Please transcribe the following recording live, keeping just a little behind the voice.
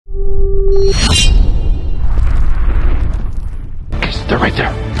Guys, they're right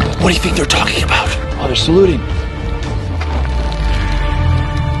there. What do you think they're talking about? Oh, they're saluting.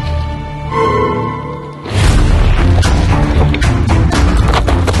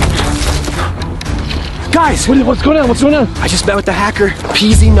 Guys! What's going on? What's going on? I just met with the hacker.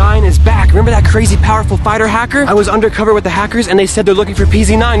 PZ9 is back. Remember that crazy, powerful fighter hacker? I was undercover with the hackers and they said they're looking for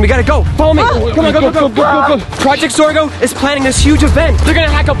PZ9. We gotta go. Follow me. Come on, go. Project Zorgo is planning this huge event. They're gonna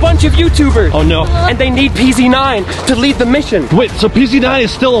hack a bunch of YouTubers. Oh no. And they need PZ9 to lead the mission. Wait, so PZ9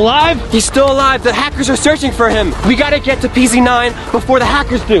 is still alive? He's still alive. The hackers are searching for him. We gotta get to PZ9 before the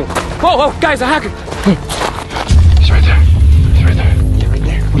hackers do. Whoa, guys, a hacker. He's right there.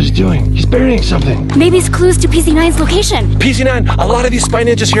 What is he doing? He's burying something. Maybe it's clues to PZ9's location. PZ9, a lot of these spy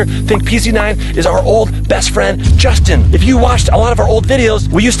ninjas here think PZ9 is our old best friend, Justin. If you watched a lot of our old videos,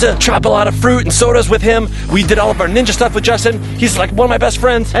 we used to chop a lot of fruit and sodas with him. We did all of our ninja stuff with Justin. He's like one of my best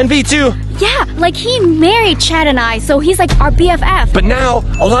friends. And V too. Yeah, like he married Chad and I, so he's like our BFF. But now,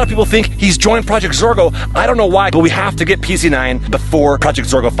 a lot of people think he's joined Project Zorgo. I don't know why, but we have to get PZ9 before Project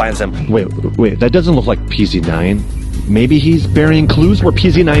Zorgo finds him. Wait, that doesn't look like PZ9. Maybe he's burying clues where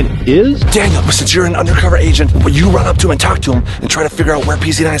PZ9 is? Daniel, since you're an undercover agent, will you run up to him and talk to him and try to figure out where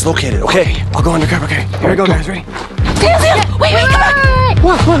PZ9 is located, okay? I'll go undercover, okay? Here we go, guys, ready? Wait,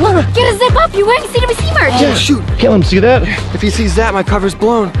 what? Get a zip up, you're wearing CWC merch. Yeah, shoot. Can't let him see that. If he sees that, my cover's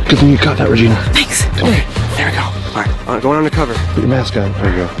blown. Good thing you caught that, Regina. Thanks. Okay, there we go. All right, going undercover. Put your mask on. There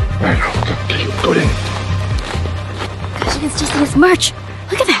you go. There you go. Go in. It's just his merch.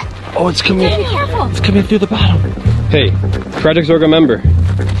 Look at that. Oh, it's coming. Be careful. It's coming through the bottom. Hey, Project Zorgo member.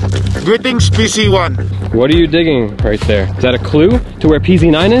 Greetings, PC1. What are you digging right there? Is that a clue to where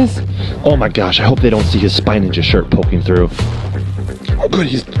PZ9 is? Oh my gosh, I hope they don't see his spy ninja shirt poking through. Oh good,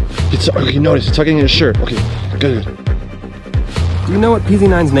 he's okay, notice, he's tugging in his shirt. Okay, good. Do you know what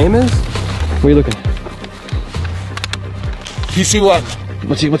PZ9's name is? What are you looking at? PC1,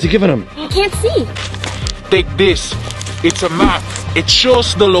 What's he giving him? I can't see. take this. It's a map. It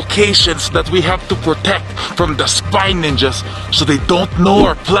shows the locations that we have to protect from the spy ninjas so they don't know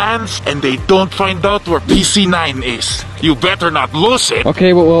our plans and they don't find out where PC9 is. You better not lose it.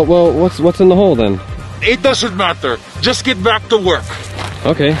 Okay, well, what's in the hole then? It doesn't matter. Just get back to work.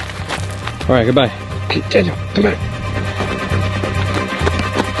 Okay. All right, goodbye. Okay, Daniel, come back.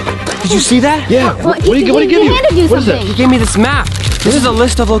 Did you see that? Yeah. Well, What did he give you? handed you What is something. He gave me this map. This is a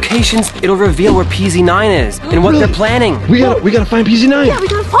list of locations. It'll reveal where PZ9 is and what Really? they're planning. We gotta find PZ9. Yeah, we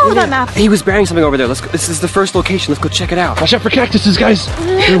gotta follow that map. He was burying something over there. Let's go. This is the first location. Let's go check it out. Watch out for cactuses, guys.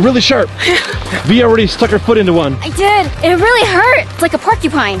 They're really sharp. V already stuck her foot into one. I did. It really hurt. It's like a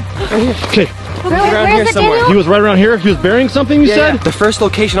porcupine. Okay. Around Where here is it, somewhere. Daniel? He was right around here. He was burying something, you said? The first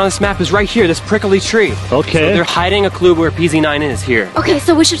location on this map is right here, this prickly tree. Okay. So they're hiding a clue where PZ9 is here. Okay,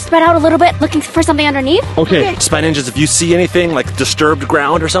 so we should spread out a little bit, looking for something underneath. Okay. Spy Ninjas, if you see anything like disturbed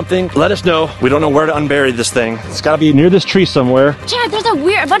ground or something, let us know. We don't know where to unbury this thing. It's gotta be near this tree somewhere. Chad, there's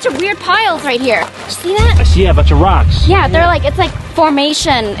a bunch of weird piles right here. See that? I see a bunch of rocks. Yeah, they're like, it's like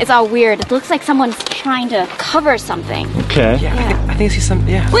formation. It's all weird. It looks like someone's trying to cover something. Okay. I think I see some,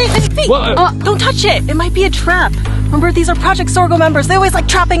 Wait, don't touch it. It might be a trap. Remember, these are Project Zorgo members. They always like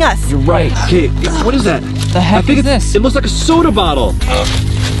trapping us. You're right. Okay, what is that? The heck is this? It looks like a soda bottle.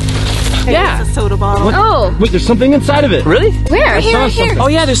 It's a soda bottle. Oh, Wait, there's something inside of it. Really? where? Here. Oh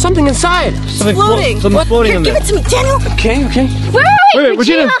yeah, there's something inside. Something Floating. Something's floating Here, in give there. it to me, Daniel. Okay. Wait,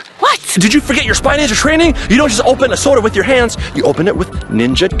 Regina. What? Did you forget your Spy Ninja training? You don't just open a soda with your hands, you open it with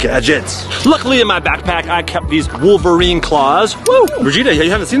ninja gadgets. Luckily in my backpack, I kept these Wolverine claws. Woo! Regina, you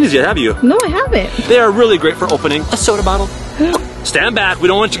haven't seen these yet, have you? No, I haven't. They are really great for opening a soda bottle. Stand back, we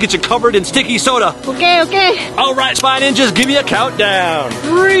don't want you to get you covered in sticky soda. Okay. All right, Spy Ninjas, give me a countdown.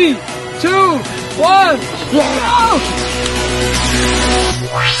 3, 2, 1.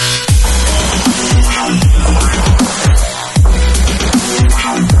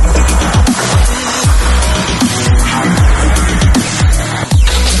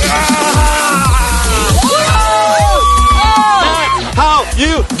 How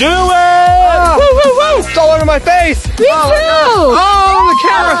you doing? Woo, woo, woo! It's all over my face. Me too. Oh, the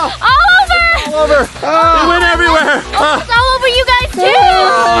camera. All over. Over. It went everywhere. It's all over you guys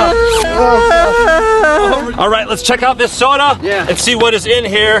too. All right, let's check out this soda and see what is in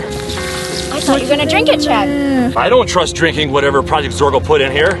here. I thought you were gonna drink it, Chad. I don't trust drinking whatever Project Zorgo put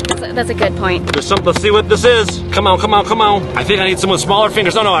in here. That's a good point. There's something. Let's see what this is. Come on. I think I need some with smaller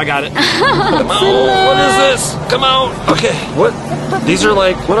fingers. Oh no, I got it. Come on. What is this? Come on. Okay. What? These are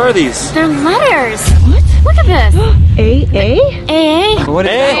like. What are these? They're letters. What? Look at this. A? What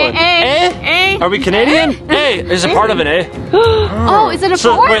is that? A. Are we Canadian? A is a part of an A. Oh, is it a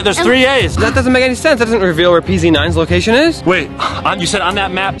So four? wait, there's 3 A's. That doesn't make any sense. That doesn't reveal where PZ9's location is. Wait, you said on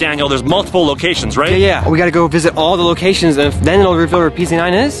that map, Daniel, there's multiple locations, right? Yeah. We gotta go visit all the locations, and then it'll reveal where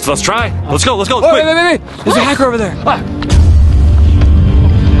PZ9 is. So let's try. Let's go. Oh, Quick. wait. There's a hacker over there.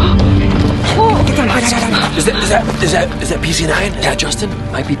 Is that PC9? Is that Justin?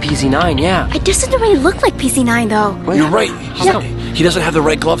 Might be PZ9, yeah. It doesn't really look like PC9 though. You're right. He doesn't have the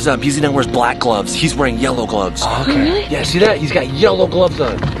right gloves on. PC9 wears black gloves. He's wearing yellow gloves. Oh, okay. Really? Yeah, see that? He's got yellow gloves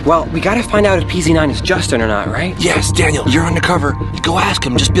on. Well, we gotta find out if PZ9 is Justin or not, right? Yes, Daniel, you're undercover. Go ask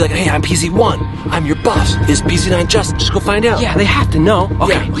him. Just be like, hey, I'm PZ1. I'm your boss. Is PC9 Justin? Just go find out. Yeah, they have to know.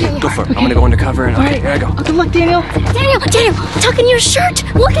 Okay, Yeah, go for it. I'm gonna go undercover and okay, here I go. Good luck, Daniel. Daniel, tuck in your shirt.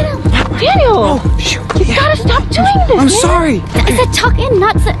 Look at him. Daniel! Shoot. You gotta stop doing this, I'm man. sorry. I said tuck in,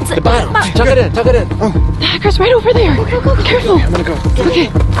 not The bottom. Tuck it in. The hacker's right over there. Go. Careful. I'm gonna go. Okay.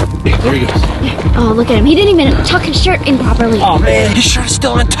 There he goes. Oh, look at him. He didn't even tuck his shirt in properly. Oh, man. His shirt is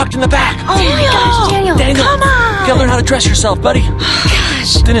still untucked in the back. Oh my gosh, Daniel. Come on. You gotta learn how to dress yourself, buddy.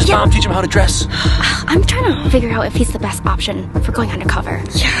 Gosh. Didn't his mom teach him how to dress? I'm trying to figure out if he's the best option for going undercover.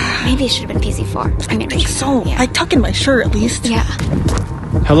 Yeah. Maybe it should have been PC4. I think So, yeah. I tuck in my shirt at least. Yeah.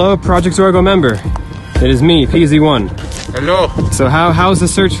 Hello, Project Zorgo member. It is me, PZ1. Hello. So how's the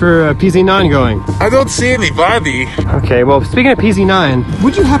search for PZ9 going? I don't see anybody. Okay, well, speaking of PZ9,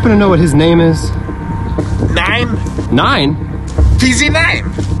 would you happen to know what his name is? 9? 9? PZ9.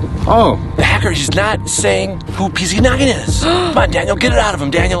 Oh, The hacker is not saying who PC9 is. Come on, Daniel. Get it out of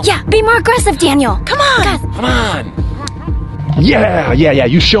him, Daniel. Yeah, be more aggressive, Daniel. Come on. Guys, Come on. Yeah.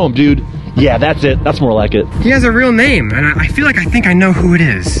 You show him, dude. Yeah, that's it. That's more like it. He has a real name, and I feel like I think I know who it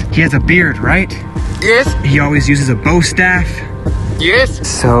is. He has a beard, right? Yes? He always uses a bow staff. Yes?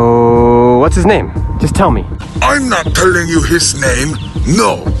 So, what's his name? Just tell me. I'm not telling you his name.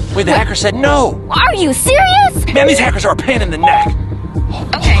 No. Wait, the hacker said no. are you serious? Man, these hackers are a pain in the neck.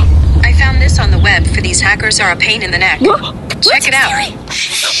 Okay, I found this on the web for these hackers are a pain in the neck. Check it out.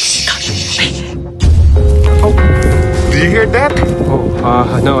 Do you hear that?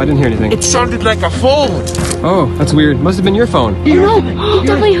 Oh, no, I didn't hear anything. It sounded like a phone. Oh, that's weird. Must have been your phone. No, he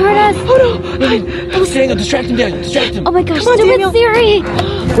definitely heard us. Daniel, distract him, Daniel. Distract him. Oh my gosh, Come on, do Daniel. it, Siri.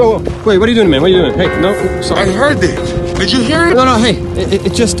 Whoa, wait, what are you doing, man? What are you doing? Hey, no, I sorry. heard it. Did you hear it? No, hey,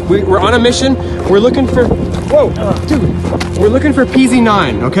 it just, we're on a mission. We're looking for, dude, we're looking for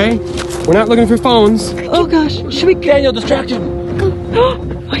PZ9, okay? We're not looking for phones. Oh gosh. Should we... Daniel, distract him.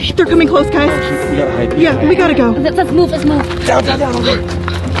 Wait, they're coming close, guys. Yeah, we gotta go. Let's move. Down, over.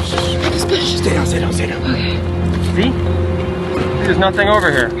 Stay down. See? There's nothing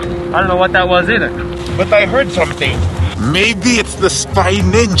over here. I don't know what that was either. But I heard something. Maybe it's the spy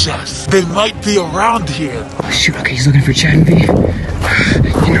ninjas. They might be around here. Oh, shoot, okay, he's looking for Chad V.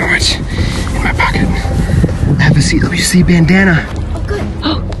 You know what? In my pocket. I have a CWC bandana. Oh, good.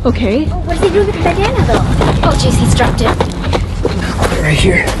 Oh, okay. Oh, what is he doing with the bandana, though? Oh, jeez, he's dropped it. Right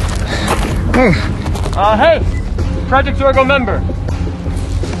here. Oh, Hey, Project Zorgo member.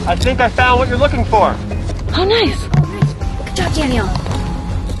 I think I found what you're looking for. Oh, nice. Good job, Daniel.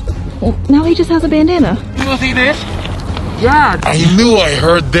 Well, now he just has a bandana. You see this? Yeah. I knew I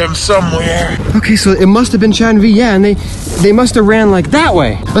heard them somewhere. okay, so it must have been Chad V, yeah, and they must have ran like that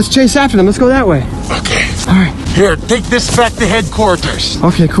way. Let's chase after them. Let's go that way. Okay. All right. Here, take this back to headquarters.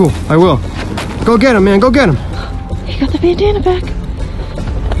 Okay, cool. I will. Go get him, man. Go get him. He got the bandana back.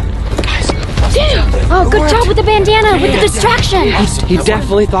 Oh, good job with the bandana, with the distraction. He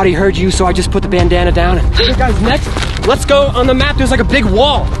definitely thought he heard you, so I just put the bandana down. Hey guys, next, let's go on the map. There's like a big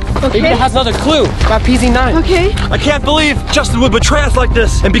wall. Okay. Maybe it has another clue about PZ9. Okay. I can't believe Justin would betray us like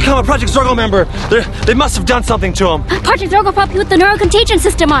this and become a Project Zorgo member. They must have done something to him. Project Zorgo probably put the neurocontagion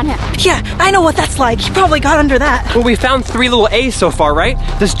system on him. Yeah, I know what that's like. He probably got under that. Well, we found 3 little A's so far, right?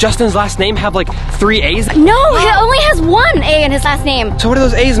 Does Justin's last name have like 3 A's? No, he only has one A in his last name. So what do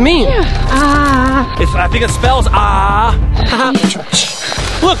those A's mean? I think it spells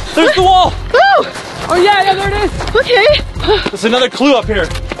Look, there's the wall. Oh yeah, there it is. Okay. There's another clue up here.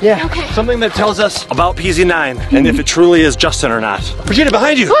 Yeah. Something that tells us about PZ9 and if it truly is Justin or not. Regina,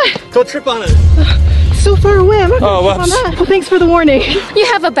 behind you. What? Don't trip on it. So far away. I'm not Oh, gonna whoops. trip on that. Well, thanks for the warning. You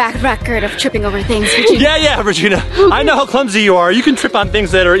have a bad record of tripping over things, Regina. Yeah, Regina. I know how clumsy you are. You can trip on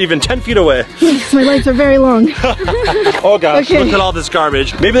things that are even 10 feet away. My legs are very long. Oh gosh, Okay. look at all this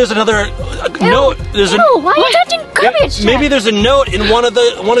garbage. Maybe there's another note. There's Ew, why are you touching garbage? Maybe there's a note in one of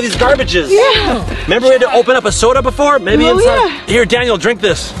these garbages. Yeah. Remember we had to open up a soda before? Maybe Oh, inside. yeah. Here, Daniel, drink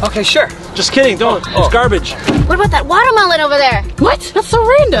this. Okay, sure. Just kidding, don't. It's garbage. What about that watermelon over there? What? That's so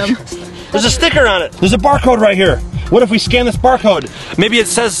random. There's a sticker on it. There's a barcode right here. What if we scan this barcode? Maybe it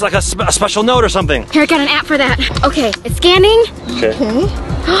says like a special note or something. Here, I got an app for that. Okay, it's scanning. Okay.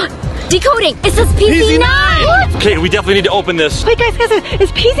 Decoding. It says PZ9. What? Okay, we definitely need to open this. Wait, guys,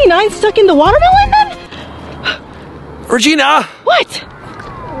 is PZ9 stuck in the watermelon then? Regina! What?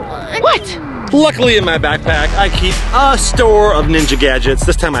 What? Luckily in my backpack, I keep a store of ninja gadgets.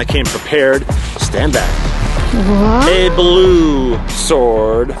 This time I came prepared. Stand back. What? A blue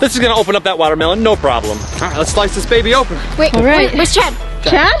sword. This is gonna open up that watermelon, no problem. All right, let's slice this baby open. Wait, All right. where's Chad?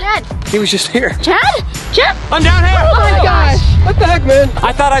 Chad? He was just here. Chad? Chad? I'm down here! Oh my gosh. What the heck, man?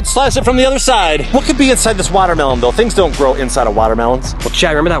 I thought I'd slice it from the other side. What could be inside this watermelon, though? Things don't grow inside of watermelons. Well,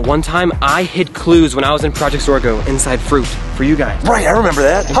 Chad, remember that one time I hid clues when I was in Project Zorgo inside fruit for you guys? Right, I remember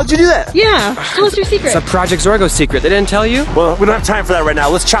that. How'd you do that? Yeah. Tell us your secret. It's a Project Zorgo secret. They didn't tell you? Well, we don't have time for that right now.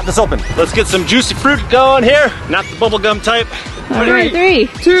 Let's chop this open. Let's get some juicy fruit going here. Not the bubblegum type. All right, 3,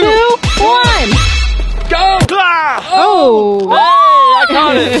 2, 1. Go! Ah! Oh. Hey, I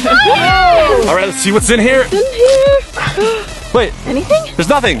caught it. All right, let's see what's in here. Wait. Anything? There's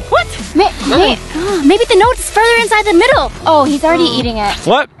nothing. What? Maybe the note's further inside the middle. Oh, he's already eating it.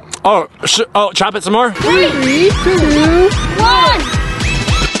 What? Oh, chop it some more? 3, 2, 1.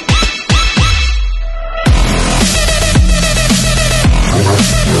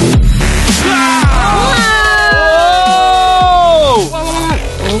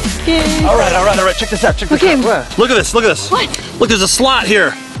 Okay. All right. Check this out. Check this out. Look at this. What? Look, there's a slot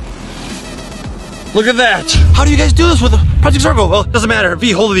here. Look at that. How do you guys do this with Project Zorgo? Well, it doesn't matter.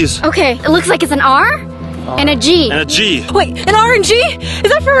 V, hold of these. Okay, it looks like it's an R and a G. And a G. Wait, an R and G? Is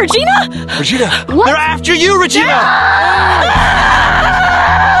that for Regina? Regina. What? They're after you, Regina.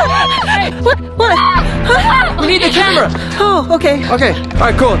 What? We need the camera. Oh, okay. Okay. All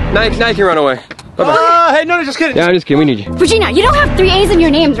right, cool. Now you can run away. Bye-bye. Hey, no, just kidding. Yeah, I'm just kidding. We need you. Regina, you don't have 3 A's in your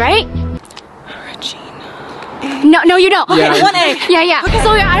names, right? No, you don't. Okay, Yeah. 1A. Yeah.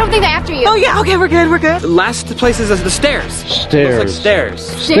 So I don't think they're after you. Oh, yeah, okay, we're good. The last place is the stairs. Stairs. Looks like stairs.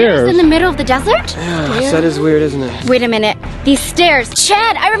 Stairs in the middle of the desert? That is weird, isn't it? Wait a minute. These stairs.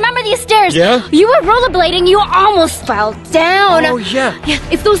 Chad, I remember these stairs. Yeah? You were rollerblading. You almost fell down. Oh, yeah. Yeah,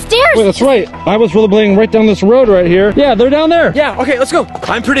 it's those stairs. Wait, that's right. I was rollerblading right down this road right here. Yeah, they're down there. Yeah, okay, let's go.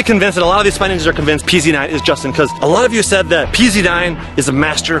 I'm pretty convinced that a lot of these spy ninjas are convinced PZ9 is Justin, because a lot of you said that PZ9 is a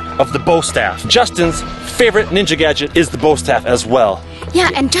master of the bow staff. Justin's favorite ninja gadget is the bow staff as well. Yeah,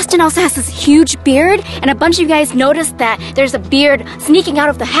 and Justin also has this huge beard, and a bunch of you guys noticed that there's a beard sneaking out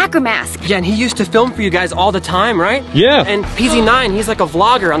of the hacker mask. Yeah, and he used to film for you guys all the time, right? Yeah. And PZ9, he's like a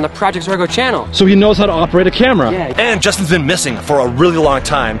vlogger on the Project Zorgo channel. So he knows how to operate a camera. Yeah. And Justin's been missing for a really long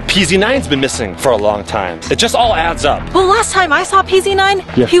time. PZ9's been missing for a long time. It just all adds up. Well, last time I saw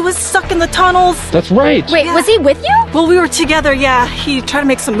PZ9, Yeah. he was stuck in the tunnels. That's right. Wait, was he with you? Well, we were together, yeah. He tried to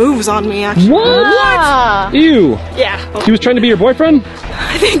make some moves on me, actually. What? Ew. Yeah, He was trying to be your boyfriend?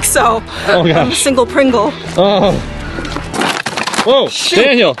 I think so. Oh, I'm a gosh. single Pringle. Oh. Whoa,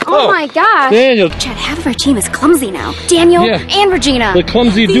 Daniel. Oh my gosh. Daniel. Chad, half of our team is clumsy now. Daniel Yeah. and Regina. The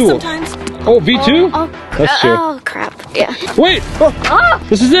clumsy Me duo. sometimes. Oh, V2? Oh, That's true. oh, crap. Yeah. Wait. Oh,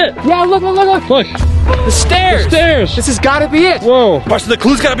 This is it. Yeah, look. Look. The stairs. Stairs. This has got to be it. Whoa. Marcia, the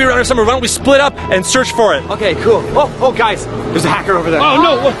clue's gotta be around here somewhere. Why don't we split up and search for it? Okay, cool. Oh, guys, there's a hacker over there. Oh,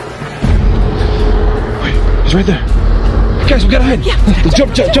 no. What? Wait, he's right there. Guys, we gotta hide. Yeah.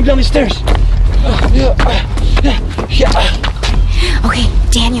 Jump down these stairs. okay,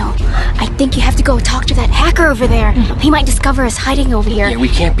 Daniel. I think you have to go talk to that hacker over there. He might discover us hiding over here. Yeah, we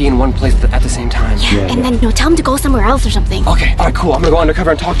can't be in one place at the same time. Yeah, and then tell him to go somewhere else or something. Okay, all right, cool. I'm gonna go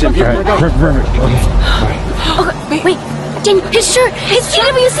undercover and talk to him. Here, Perfect. Okay. Okay, wait. Daniel, his shirt! His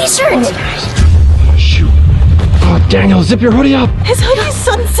PWC shirt! Shoot. Oh, Daniel, zip your hoodie up. His hoodie's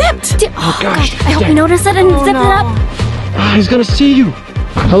unzipped. Oh, gosh. I hope you notice it and zip it up. Ah, he's gonna see you.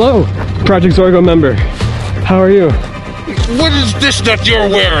 Hello, Project Zorgo member. How are you? What is this that you're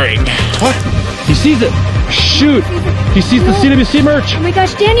wearing? What? He sees it. Shoot. He sees the CWC merch. Oh my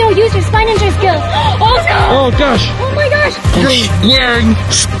gosh, Daniel, use your spy ninja skills. Oh no! Oh, gosh. Oh my gosh! You're wearing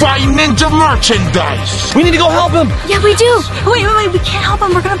Spy Ninja merchandise. We need to go help him. Yeah, we do. Wait, we can't help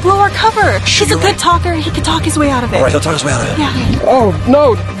him. We're gonna blow our cover. He's a good talker. He can talk his way out of it. All right, he'll talk his way out of it. Yeah. Oh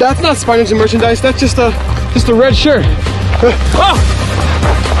no, that's not Spy Ninja merchandise. That's just a red shirt.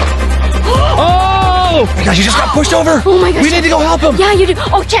 Oh my gosh, you just got pushed over. Oh my gosh. We need to go help him. Yeah, you do.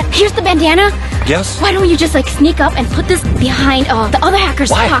 Oh, Chad, here's the bandana. Yes? Why don't you just sneak up and put this behind the other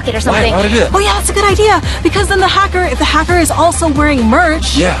hacker's pocket or something? Why would I do that? Oh yeah, that's a good idea. Because then if the hacker is also wearing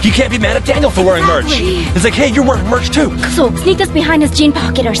merch. Yeah, you can't be mad at Daniel for wearing merch. Exactly. It's like, hey, you're wearing merch too. So sneak this behind his jean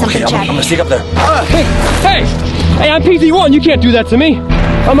pocket or something, Okay, I'm Chad. gonna sneak up there. Hey! Hey, I'm PZ1. You can't do that to me.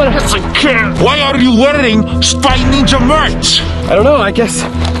 I'm gonna... Yes, I can. Why are you wearing Spy Ninja merch? I don't know, I guess.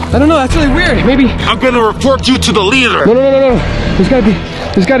 I don't know, that's really weird. Maybe... I'm gonna report you to the leader. No. There's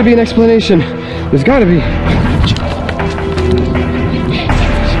gotta be an explanation. There's gotta be. I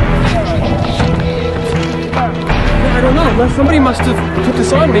don't know. Somebody must have put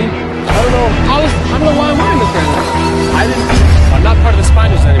this on me. I don't know. I don't know why I'm wearing this right now. I'm not part of the Spy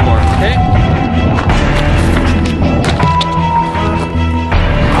Ninjas anymore, okay?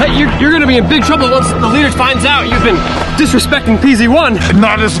 Hey, you're gonna be in big trouble once the leader finds out you've been disrespecting PZ1.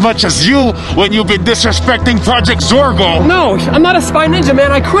 Not as much as you when you've been disrespecting Project Zorgo. No, I'm not a Spy Ninja,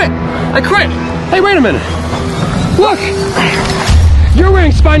 man. I quit. Hey, wait a minute. Look! You're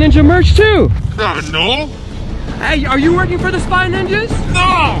wearing Spy Ninja merch too. No. Hey, are you working for the Spy Ninjas?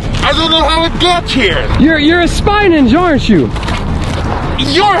 No! I don't know how it got here. You're a Spy Ninja, aren't you?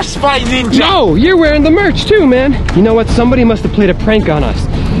 You're a Spy Ninja. No, you're wearing the merch too, man. You know what? Somebody must have played a prank on us.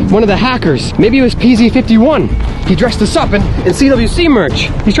 One of the hackers. Maybe it was PZ51. He dressed us up in CWC merch.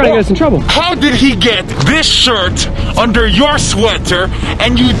 He's trying to get us in trouble. How did he get this shirt under your sweater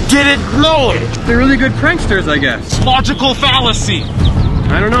and you didn't know it? They're really good pranksters, I guess. Logical fallacy.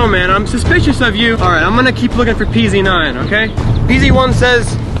 I don't know, man. I'm suspicious of you. All right, I'm gonna keep looking for PZ9, okay? PZ1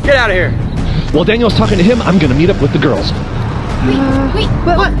 says, get out of here. While Daniel's talking to him, I'm gonna meet up with the girls. Wait,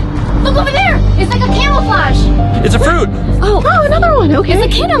 what? Look over there! It's like a camouflage! It's a fruit. Oh, another one, okay.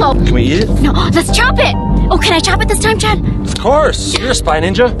 It's a cantaloupe. Can we eat it? No, let's chop it! Oh, can I chop it this time, Chad? Of course. You're a Spy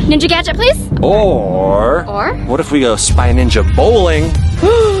Ninja. Ninja gadget, please? Or what if we go Spy Ninja bowling?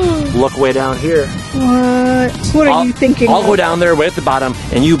 Look way down here. What are you thinking? I'll go down there way at the bottom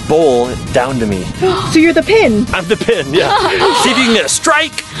and you bowl down to me. So you're the pin? I'm the pin, yeah. See if you can get a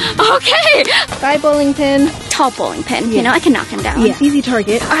strike. Okay! Bye, bowling pin. Tall bowling pin. You know, I can knock him down. Yeah, easy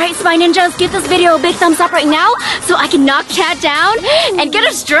target. Alright, Spy Ninjas, give this video a big thumbs up right now so I can knock Chad down and get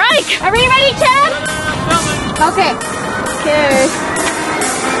a strike. Are we ready, Chad? Okay. Okay.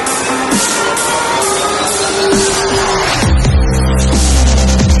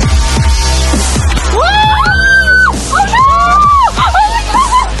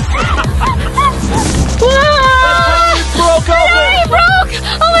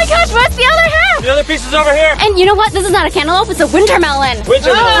 The other piece is over here. And you know what? This is not a cantaloupe, it's a winter melon.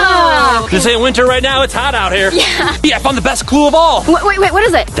 Winter melon. Oh. This ain't winter right now, it's hot out here. Yeah. Yeah, I found the best clue of all. Wait, what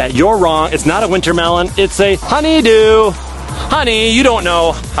is it? That you're wrong. It's not a winter melon, it's a honeydew. Honey, you don't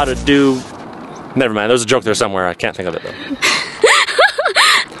know how to do... Never mind, there's a joke there somewhere. I can't think of it though.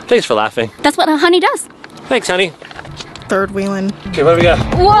 Thanks for laughing. That's what a honey does. Thanks, honey. Third wheeling. Okay, what do we got?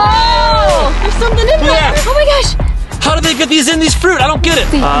 Whoa! There's something in there. Oh my gosh. How do they get these in these fruit? I don't get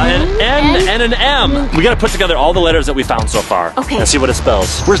it. An N and an M. We gotta put together all the letters that we found so far. Okay. And see what it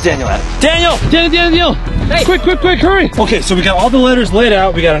spells. Where's Daniel at? Daniel! Daniel! Hey. Quick, hurry! Okay, so we got all the letters laid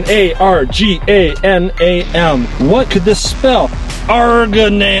out. We got an A, R, G, A, N, A, M. What could this spell?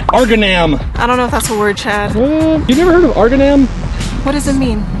 Arganam. I don't know if that's a word, Chad. You never heard of arganam? What does it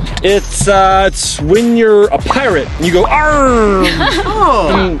mean? It's when you're a pirate and you go arr.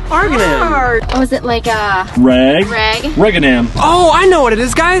 Arganam. Oh, is it like a... Rag. Reganam. Oh, I know what it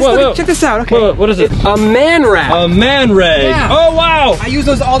is, guys. Whoa. Check this out. Okay. What is it? A man rag. A man rag. Yeah. Oh, wow. I use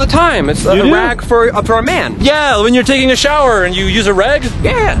those all the time. It's a rag for a man. Yeah, when you're taking a shower and you use a rag?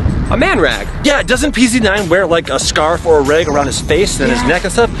 Yeah. A man rag. Yeah, doesn't PZ9 wear like a scarf or a rag around his face and his neck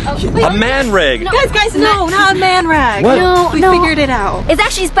and stuff? A man rag. No. Guys, no, not a man rag. What? No, We figured it out. It's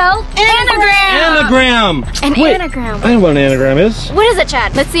actually spelled anagram. Anagram. An anagram. I know what an anagram is. What is it,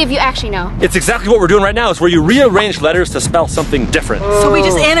 Chad? Let's see if you actually know. It's exactly what we're doing right now. It's where you rearrange letters to spell something different. So we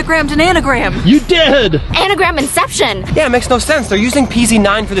just anagrammed an anagram. You did. Anagram inception. Yeah, it makes no sense. They're using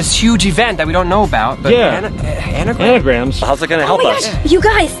PZ9 for this huge event that we don't know about. But Yeah. anagram? Anagrams. How's it gonna help us? You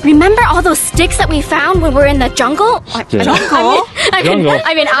guys, remember all those sticks that we found when we were in the jungle? Jungle?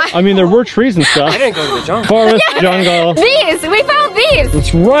 I mean, there were trees and I stuff. didn't go to the jungle. Forest, jungle. These! We found these!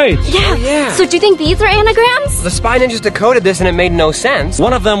 That's right. Yeah. Yeah. So do you think these are anagrams? The Spy Ninjas decoded this and it made no sense.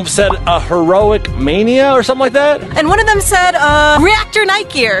 One of them said a heroic mania or something like that. And one of them said, reactor night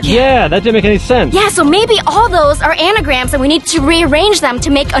gear. Yeah, that didn't make any sense. Yeah, so maybe all those are anagrams and we need to rearrange them to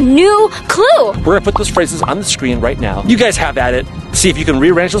make a new clue. We're gonna put those phrases on the screen right now. You guys have at it. See if you can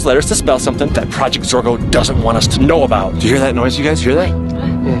rearrange those letters to spell something that Project Zorgo doesn't want us to know about. Do you hear that noise, you guys? Hear that?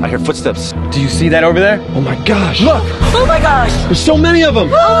 I hear footsteps. Do you see that over there? Oh my gosh. Look! Oh my gosh. There's so many of them.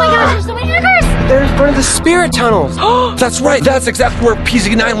 Oh my gosh, there's so many hackers! there in front of the spirit tunnels. That's right. That's exactly where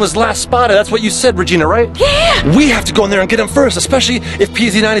PZ9 was last spotted. That's what you said, Regina, right? Yeah. We have to go in there and get him first, especially if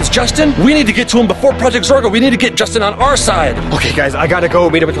PZ9 is Justin. We need to get to him before Project Zorgo. We need to get Justin on our side. Okay, guys, I gotta go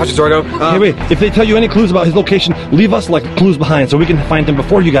meet up with Project Zorgo. Hey, wait. If they tell you any clues about his location, leave us like clues behind so we can find him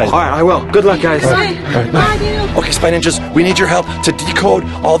before you guys. All right, I will. Good luck, guys. Bye. Bye, Daniel. Okay, Spy Ninjas, we need your help to decode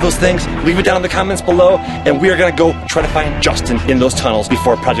all those things. Leave it down in the comments below, and we are gonna go try to find Justin in those tunnels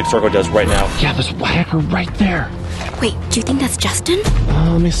before Project Zorgo does right now. Yeah, there's a hacker right there. Wait, do you think that's Justin?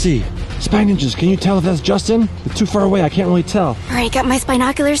 Let me see. Spy Ninjas, can you tell if that's Justin? It's too far away, I can't really tell. All right, got my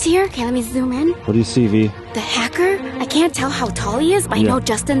binoculars here. Okay, let me zoom in. What do you see, V? The hacker? I can't tell how tall he is, but I know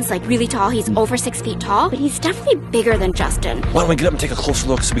Justin's like really tall. He's over 6 feet tall, but he's definitely bigger than Justin. Why don't we get up and take a closer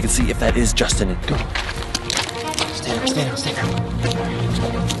look so we can see if that is Justin? Go. Stand up.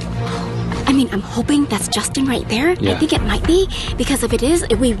 I mean, I'm hoping that's Justin right there. Yeah. I think it might be, because if it is,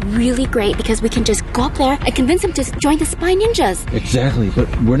 it would be really great because we can just go up there and convince him to join the Spy Ninjas. Exactly, but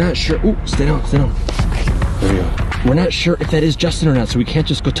we're not sure. Ooh, stay down. There we go. We're not sure if that is Justin or not, so we can't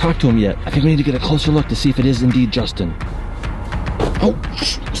just go talk to him yet. I think we need to get a closer look to see if it is indeed Justin. Oh,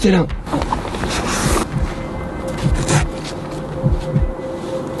 shh, stay down.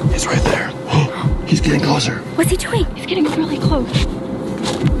 He's right there. He's getting closer. What's he doing? He's getting really close.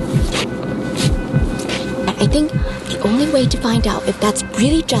 I think the only way to find out if that's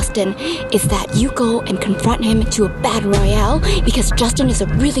really Justin is that you go and confront him to a battle royale, because Justin is a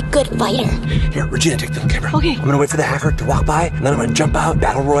really good fighter. Here, Regina, take the camera. Okay. I'm gonna wait for the hacker to walk by, and then I'm gonna jump out,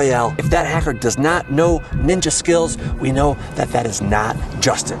 battle royale. If that hacker does not know ninja skills, we know that that is not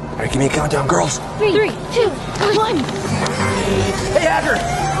Justin. All right, give me a countdown, girls. 3, 2, 1. Hey, hacker!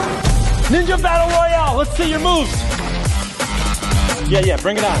 Ninja Battle Royale, let's see your moves. Yeah,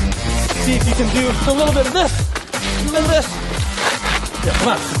 bring it on. See if you can do a little bit of this, and this. Yeah, come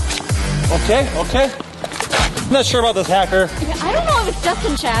on. Okay. I'm not sure about this, hacker. I don't know if it's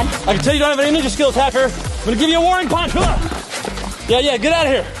Justin, Chad. I can tell you don't have any ninja skills, hacker. I'm gonna give you a warning punch, come on. Yeah, get out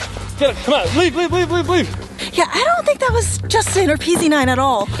of here. Get it, come on, leave. Yeah, I don't think that was Justin or PZ9 at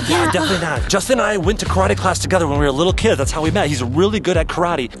all. Yeah, definitely not. Justin and I went to karate class together when we were little kids. That's how we met. He's really good at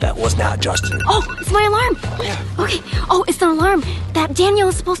karate. That was not Justin. Oh, it's my alarm. Okay. Oh, it's an alarm. That Daniel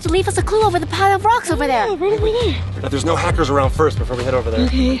is supposed to leave us a clue over the pile of rocks over there. Right over there. But there's no hackers around first before we head over there.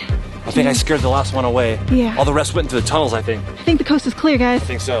 Okay. I think I scared the last one away. Yeah. All the rest went into the tunnels, I think. I think the coast is clear, guys. I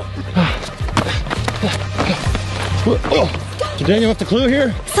think so. So Daniel, what's the clue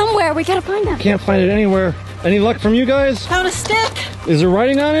here? Somewhere, we gotta find them. Can't find it anywhere. Any luck from you guys? Found a stick. Is there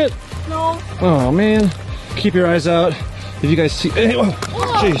writing on it? No. Oh man, keep your eyes out. If you guys see,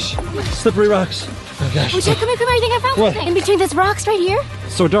 jeez, slippery rocks. Oh gosh. Oh, Chad, come here. I think I found What? something. In between these rocks right here.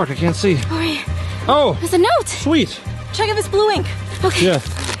 It's so dark, I can't see. All right. Oh, There's a note. sweet. Check if it's blue ink. Okay. Yeah,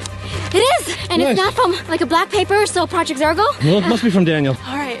 It is. And Nice. it's not from like a black paper, so Project Zorgo. well, it must be from Daniel.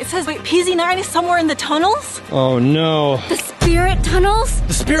 All right, it says, wait, PZ9 is somewhere in the tunnels? Oh no. The spirit tunnels.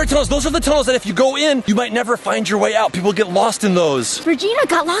 The spirit tunnels, those are the tunnels that if you go in, you might never find your way out. People get lost in those. Regina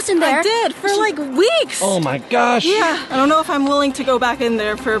got lost in there. I did, for like weeks. Oh my gosh. Yeah, I don't know if I'm willing to go back in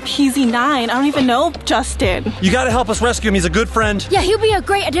there for PZ9. I don't even know Justin. You gotta help us rescue him. He's a good friend. Yeah, he'll be a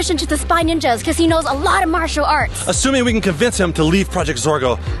great addition to the Spy Ninjas because he knows a lot of martial arts. Assuming we can convince him to leave Project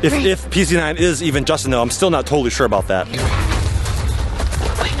Zorgo. If PZ9 is even Justin, though, I'm still not totally sure about that.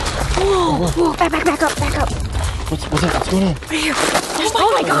 Whoa, back up. What's that? What's going on? Right here.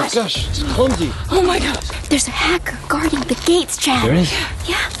 Oh my gosh. Gosh, it's clumsy. Oh my gosh. There's a hacker guarding the gates, Chad. There is?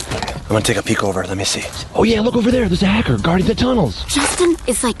 Yeah. I'm gonna take a peek over. Let me see. Oh yeah, look over there. There's a hacker guarding the tunnels. Justin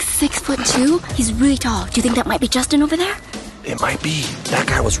is like 6'2". He's really tall. Do you think that might be Justin over there? It might be. That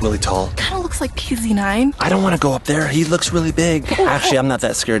guy was really tall. Kind of looks like PZ9. I don't want to go up there. He looks really big. Actually, I'm not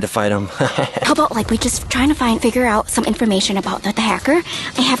that scared to fight him. How about like we just trying to figure out some information about the hacker?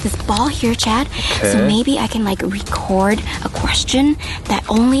 I have this ball here, Chad. Okay. So maybe I can like record a question that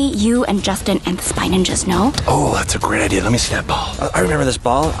only you and Justin and the Spy Ninjas know. Oh, that's a great idea. Let me see that ball. I remember this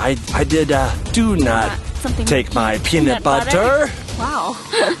ball. I did do not Something take my peanut butter. Wow.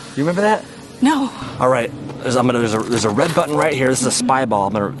 You remember that? No. All right. There's a red button right here. This is a spy ball.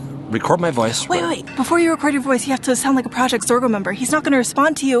 I'm gonna record my voice. Wait. Before you record your voice, you have to sound like a Project Zorgo member. He's not going to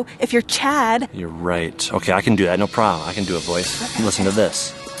respond to you if you're Chad. You're right. Okay, I can do that. No problem. I can do a voice. Listen to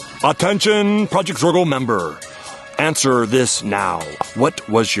this. Attention, Project Zorgo member. Answer this now. What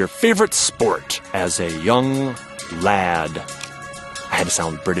was your favorite sport as a young lad? I had to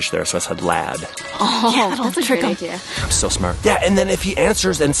sound British there, so I said lad. Oh, Yeah, that'll that's a trick great him. idea. I'm so smart. Yeah, and then if he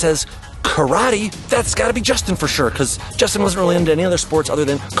answers and says karate, that's got to be Justin for sure, because Justin wasn't really into any other sports other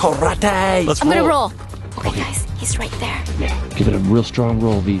than karate. Let's I'm gonna roll. Okay, guys, he's right there. Yeah, give it a real strong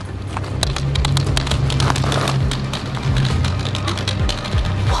roll, V.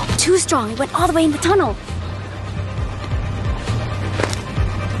 strong. It went all the way in the tunnel.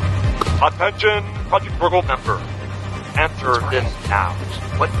 Attention, Project Zorgo member. Answer this now.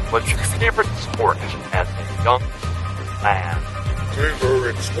 What was your favorite sport as a young man?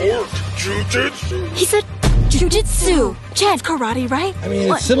 Favorite sport? Jiu-jitsu. He said jujitsu. Chad, It's karate, right? I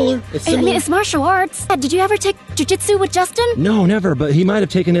mean, it's similar. It's I similar. mean, it's martial arts. Did you ever take jujitsu with Justin? No, never, but he might have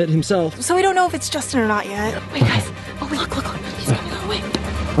taken it himself. So we don't know if it's Justin or not yet. Wait, guys. Oh, wait, look. He's coming our way.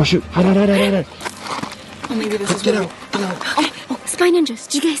 Oh, shoot. Hide. Oh, maybe this is Get where out. Get out. Oh, Spy Ninjas,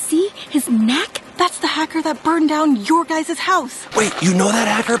 did you guys see his neck? That's the hacker that burned down your guys' house. Wait, you know that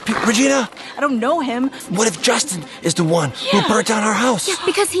hacker, Regina? I don't know him. What if Justin is the one who burnt down our house? Yeah,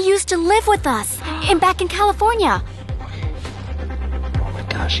 because he used to live with us back in California. Oh my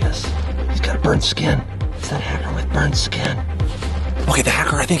gosh, yes. He's got burnt skin. It's that hacker with burnt skin. Okay, the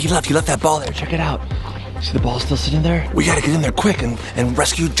hacker, I think he left. He left that ball there. Check it out. See the ball still sitting there? We gotta get in there quick and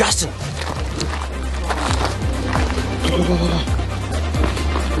rescue Justin. Go.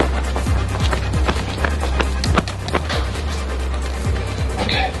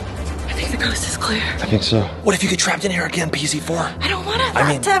 Okay, I think the coast is clear. I think so. What if you get trapped in here again, PZ4? I don't want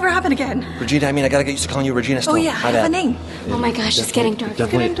that to ever happen again. Regina, I gotta get used to calling you Regina still. Oh yeah, My I have bad. a name. Oh my gosh, it's getting dark.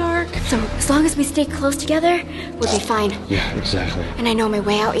 It's getting dark. So as long as we stay close together, we'll be fine. Yeah, exactly. And I know my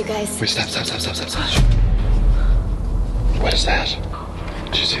way out, you guys. Wait, stop. What is that?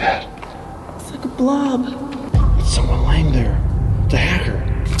 Did you see that? It's like a blob. It's someone lying there. The hacker.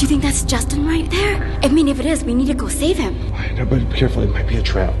 Do you think that's Justin right there? I mean, if it is, we need to go save him. I know, but be careful. It might be a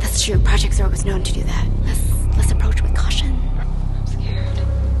trap. That's true. Project Zorgo is known to do that. Let's approach with caution. I'm scared.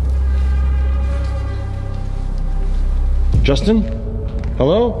 Justin?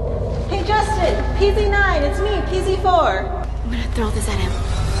 Hello? Hey, Justin. PZ9. It's me, PZ4. I'm gonna throw this at him.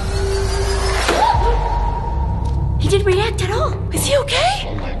 He didn't react at all. Is he okay?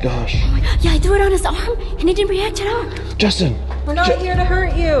 Oh my gosh. Yeah, I threw it on his arm, and he didn't react at all. Justin! We're not here to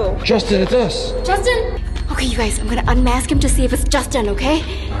hurt you. Justin, it's us! Justin? Okay, you guys, I'm gonna unmask him to see if it's Justin, okay?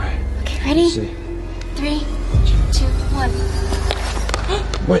 Alright. Okay, ready? Let's see. 3, 2, 1.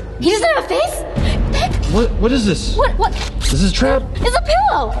 What? He doesn't have a face? What is this? What? Is this a trap? It's a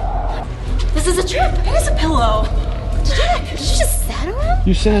pillow! This is a trap. It is a pillow. Did you just sat on him?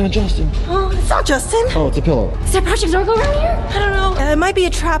 You sat on Justin. Oh, it's not Justin. Oh, it's a pillow. Is there Project Zorgo around here? I don't know. It might be a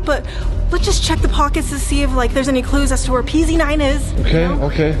trap, but let's just check the pockets to see if there's any clues as to where PZ9 is. Okay,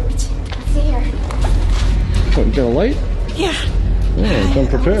 okay. Let's see here. What, you got a light? Yeah. Yeah, I'm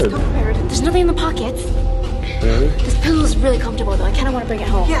prepared. There's nothing in the pockets. Okay. This pillow is really comfortable, though. I kind of want to bring it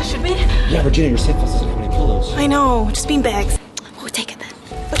home. Yeah, should we? Yeah, Regina, your safe house doesn't have any pillows. I know. Just beanbags. We'll take it then.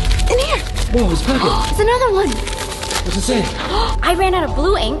 In here. Whoa, his pocket. It's another one. What's it say? I ran out of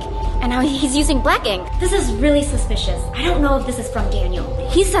blue ink, and now he's using black ink. This is really suspicious. I don't know if this is from Daniel.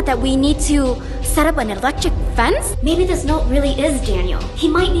 He said that we need to set up an electric fence? Maybe this note really is Daniel. He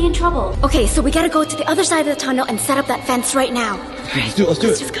might be in trouble. Okay, so we gotta go to the other side of the tunnel and set up that fence right now. Let's do it.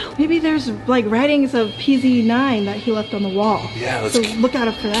 Let's just go. Maybe there's writings of PZ9 that he left on the wall. Yeah, let's So look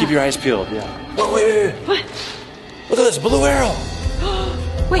out for that. keep your eyes peeled. Yeah. Wait. What? Look at this blue arrow.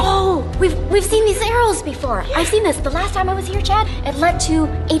 Wait. Oh, we've seen these arrows before. I've seen this. The last time I was here, Chad, it led to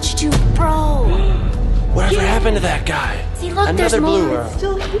H2 Bro. Whatever happened to that guy? See, look, there's Another blue more. arrow.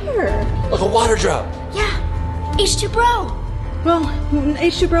 Still here. Like a water drop. Yeah, H2 Bro. Well,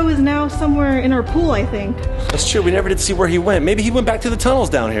 H2 Bro is now somewhere in our pool, I think. That's true. We never did see where he went. Maybe he went back to the tunnels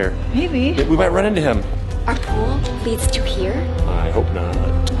down here. Maybe. We might run into him. Our pool leads to here? I hope not.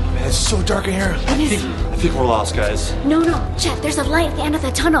 Man, it's so dark in here. I think we're lost, guys. No, Chad, there's a light at the end of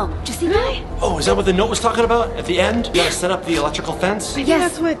the tunnel. Do you see that? Oh, is that what the note was talking about? At the end? You gotta set up the electrical fence? I think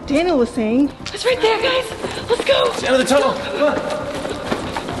that's what Daniel was saying. It's right there, guys. Let's go. It's the end of the tunnel. Come on.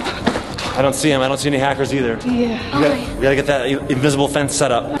 I don't see him. I don't see any hackers either. Yeah. We gotta get that invisible fence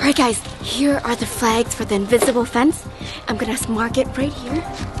set up. All right, guys, here are the flags for the invisible fence. I'm gonna mark it right here.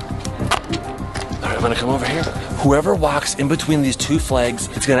 All right, I'm gonna come over here. Whoever walks in between these two flags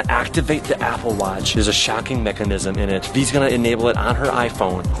is gonna activate the Apple Watch. There's a shocking mechanism in it. V's gonna enable it on her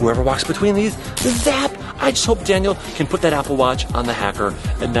iPhone. Whoever walks between these, zap! I just hope Daniel can put that Apple Watch on the hacker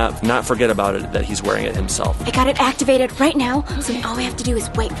and not forget about it, that he's wearing it himself. I got it activated right now, so all we have to do is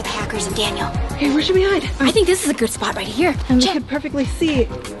wait for the hackers and Daniel. Hey, where should we hide? I think this is a good spot right here. And we Chad, could perfectly see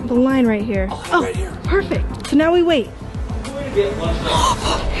the line right here. Oh, right here. Perfect. So now we wait.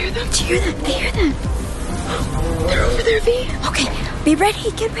 hear them. Do you hear them? They hear them. They're over there, V. Okay, be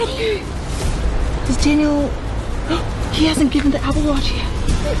ready. Get ready. Does Daniel... He hasn't given the Apple Watch yet.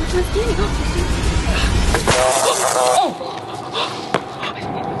 Wait, which one's Daniel?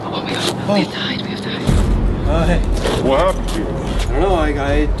 We have to hide. Hey. What happened to you? I don't know,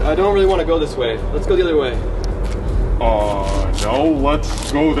 I don't really want to go this way. Let's go the other way. No,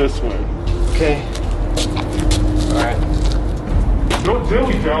 let's go this way. Okay. Alright. Don't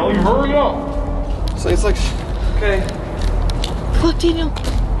dilly-dally, hurry up. So it's like, okay. Look, Daniel.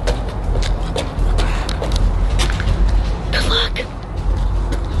 Good luck.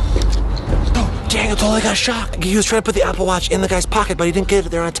 Oh, Daniel totally got shocked. He was trying to put the Apple Watch in the guy's pocket, but he didn't get it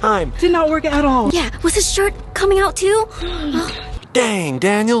there on time. Did not work at all. Yeah, was his shirt coming out too? Dang,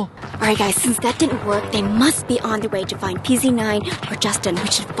 Daniel. Alright guys, since that didn't work, they must be on their way to find PZ9 or Justin. We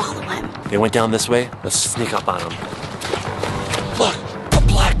should follow him. They went down this way. Let's sneak up on him. Look, a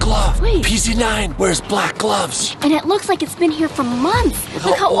black glove. Wait. PZ9 wears black gloves. And it looks like it's been here for months.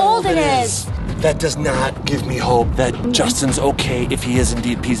 Look how old it is. That does not give me hope that Justin's okay if he is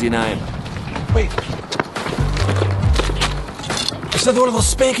indeed PZ9. Wait. It's another one of those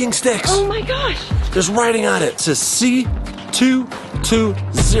spanking sticks. Oh my gosh. There's writing on it. It says C220.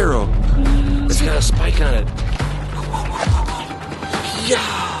 It's got a spike on it. Yeah.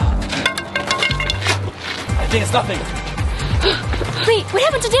 I think it's nothing. Wait, what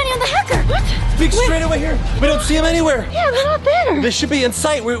happened to Daniel and the hacker? What? Big straight over here. We don't see him anywhere. Yeah, they're not there. They should be in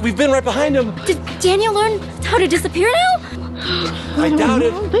sight. We've been right behind him. Did Daniel learn how to disappear now? I doubt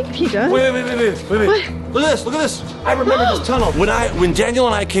it. I don't think he does. Wait. Look at this. I remember this tunnel. When Daniel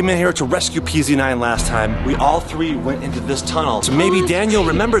and I came in here to rescue PZ9 last time, we all three went into this tunnel. So maybe Daniel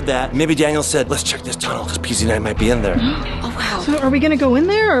remembered that. Maybe Daniel said, let's check this tunnel because PZ9 might be in there. Oh, wow. So are we gonna go in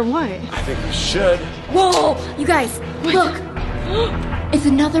there or what? I think we should. Whoa, you guys, look. It's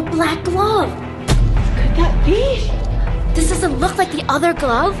another black glove. Could that be? This doesn't look like the other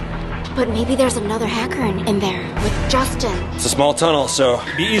glove, but maybe there's another hacker in there with Justin. It's a small tunnel, so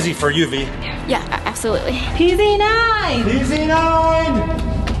be easy for you, V. Yeah, absolutely. PZ9!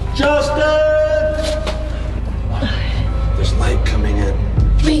 PZ9! Justin! There's light coming in.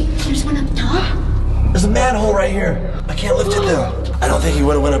 Wait, there's one up top? There's a manhole right here. I can't lift it though. I don't think he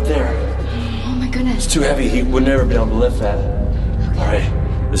would have went up there. Oh my goodness. It's too heavy. He would never be able to lift that. All right.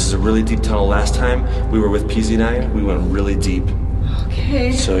 This is a really deep tunnel. Last time we were with PZ9, we went really deep.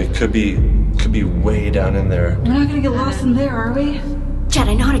 Okay. So it could be way down in there. We're not gonna get lost in there, are we? Chad,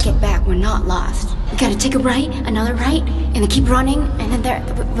 I know how to get back. We're not lost. We gotta take a right, another right, and then keep running, and then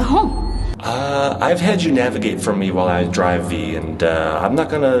we're home. I've had you navigate for me while I drive V, and I'm not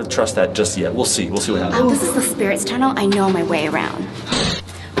gonna trust that just yet. We'll see. We'll see what happens. This is the Spirits Tunnel. I know my way around.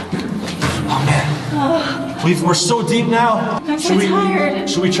 Oh man. We're so deep now. I'm so tired.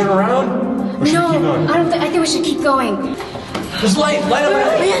 Should we turn around? Or should we keep going? I think we should keep going. There's light up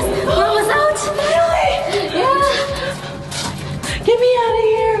there. Yes, we're almost out. Yeah. Get me out of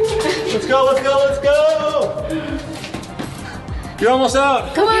here! Let's go. You're almost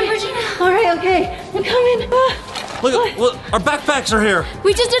out. Come on, Regina. Alright, okay. I'm coming. Look, our backpacks are here.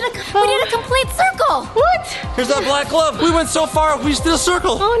 We just did a complete circle. What? Here's that black glove. We went so far, we just did a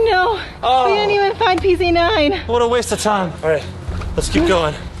circle. Oh no. Oh. We didn't even find PZ9. What a waste of time. All right, let's keep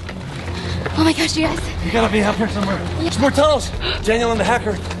going. Oh my gosh, you guys. You gotta be up here somewhere. There's more tunnels. Daniel and the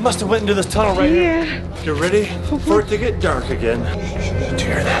hacker must have went into this tunnel right here. Get ready for it to get dark again. Do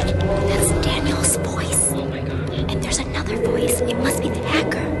you hear that? That's Daniel's voice. Oh my god. And there's another voice. It must be the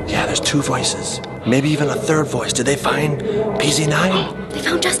hacker. Yeah, there's two voices. Maybe even a third voice. Did they find PZ9? They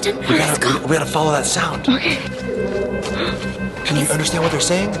found Justin. We gotta follow that sound. Okay. Can you understand what they're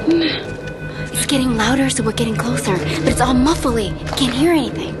saying? It's getting louder, so we're getting closer. But it's all muffly. We can't hear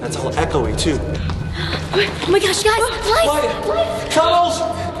anything. That's all echoey too. Oh my gosh, guys! Lights! Tunnels!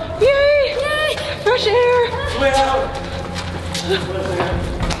 Yay! Yay! Fresh air! Way out!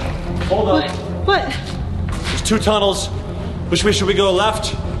 Hold on. What? There's two tunnels. Which way should we go,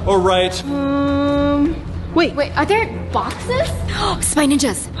 left or right? Wait. Wait, are there boxes? Spy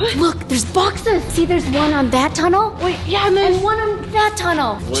ninjas! Look, there's boxes! See, there's one on that tunnel. Wait, yeah, and then... And one on that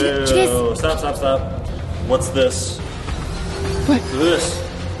tunnel. Whoa, stop. What's this? What? This.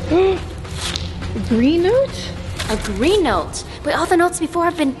 A green note? A green note. But all the notes before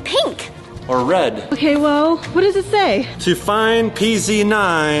have been pink. Or red. Okay, well, what does it say? To find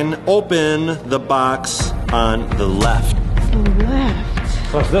PZ9, open the box on the left. Left.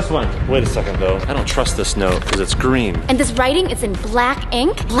 What's this one? Wait a second, though. I don't trust this note because it's green. And this writing is in black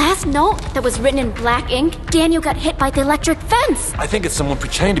ink. Last note that was written in black ink, Daniel got hit by the electric fence. I think it's someone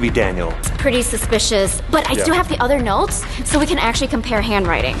pretending to be Daniel. It's pretty suspicious. But I still have the other notes, so we can actually compare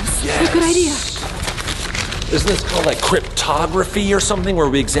handwritings. Yes. Good idea. Isn't this called like cryptography or something where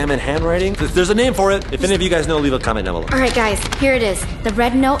we examine handwriting? There's a name for it. If any of you guys know, leave a comment down below. All right, guys, here it is. The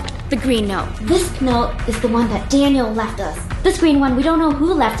red note, the green note. This note is the one that Daniel left us. This green one, we don't know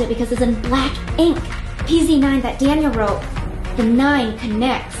who left it because it's in black ink. PZ9 that Daniel wrote the 9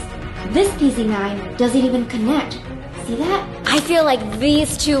 connects. This PZ9 doesn't even connect. See that? I feel like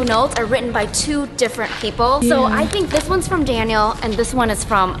these 2 notes are written by 2 different people. So I think this one's from Daniel and this one is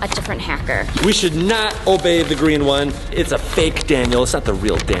from a different hacker. We should not obey the green one. It's a fake Daniel. It's not the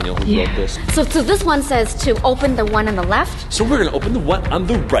real Daniel who wrote this. So this one says to open the one on the left. So we're gonna open the one on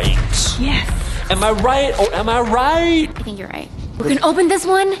the right. Yes. Am I right? Oh, am I right? I think you're right. We're gonna open this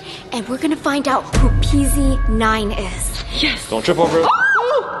one and we're gonna find out who PZ9 is. Yes. Don't trip over it.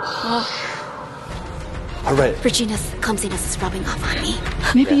 All right. Regina's clumsiness is rubbing off on me.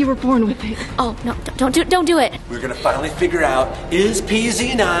 Maybe you were born with it. Oh, no, don't do it. We're gonna finally figure out, is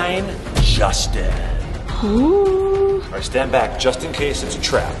PZ9 Justin? Ooh. All right, stand back just in case it's a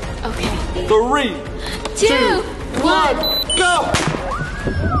trap. Okay. 3, 2, 1, go!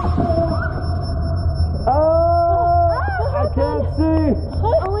 I can't see.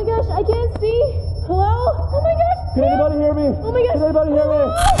 Oh my gosh, I can't see. Hello? Oh my gosh. Can anybody hear me? Oh my gosh. Can anybody hear me?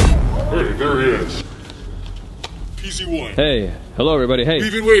 Hey, there he is. PZ1. Hey, hello everybody, hey.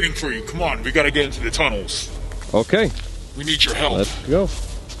 We've been waiting for you. Come on, we gotta get into the tunnels. Okay, We need your help. let's go.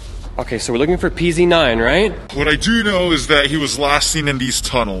 Okay, so we're looking for PZ9, right? What I do know is that he was last seen in these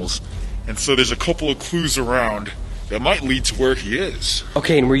tunnels, and so there's a couple of clues around that might lead to where he is.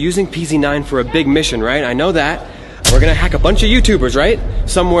 Okay, and we're using PZ9 for a big mission, right? I know that. We're gonna hack a bunch of YouTubers, right?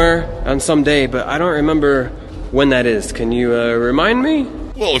 Somewhere on some day, but I don't remember when that is. Can you remind me?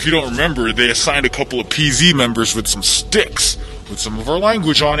 Well, if you don't remember, they assigned a couple of PZ members with some sticks with some of our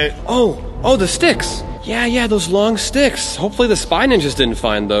language on it. Oh, the sticks. Yeah, those long sticks. Hopefully the spy ninjas didn't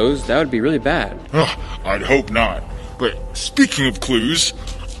find those. That would be really bad. I'd hope not. But speaking of clues,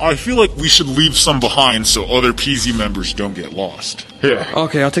 I feel like we should leave some behind so other PZ members don't get lost. Here.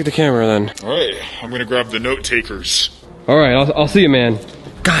 Okay, I'll take the camera then. Alright, I'm gonna grab the note takers. All right, I'll see you, man.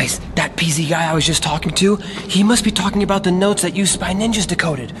 Guys, that PZ guy I was just talking to, he must be talking about the notes that you spy ninjas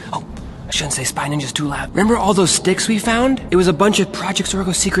decoded. Oh, I shouldn't say spy ninjas too loud. Remember all those sticks we found? It was a bunch of Project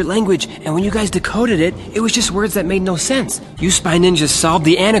Zorgo's secret language, and when you guys decoded it, it was just words that made no sense. You spy ninjas solved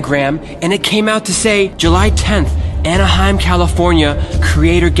the anagram, and it came out to say July 10th, Anaheim, California,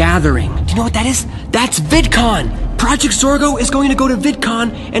 Creator Gathering. Do you know what that is? That's Vidcon! Project Zorgo is going to go to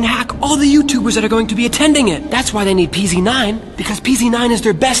Vidcon and hack all the YouTubers that are going to be attending it. That's why they need PZ9, because PZ9 is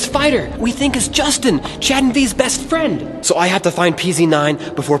their best fighter. We think it's Justin, Chad and V's best friend. So I have to find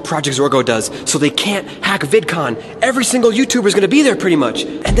PZ9 before Project Zorgo does, so they can't hack Vidcon. Every single YouTuber is going to be there pretty much.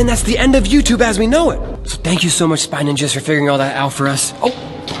 And then that's the end of YouTube as we know it. So thank you so much, Spy Ninjas, for figuring all that out for us. Oh!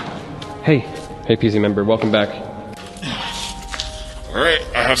 Hey PZ member, welcome back. Alright,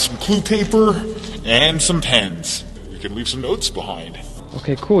 I have some clue paper and some pens. We can leave some notes behind.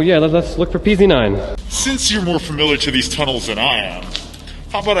 Okay, cool, yeah, let's look for PZ9. Since you're more familiar to these tunnels than I am,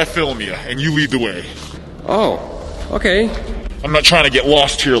 how about I film you and you lead the way? Oh, okay. I'm not trying to get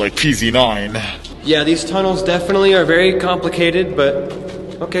lost here like PZ9. Yeah, these tunnels definitely are very complicated, but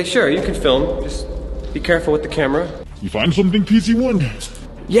okay, sure, you can film. Just be careful with the camera. You find something, PZ1?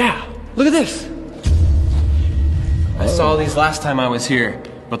 Yeah, look at this. I saw these last time I was here,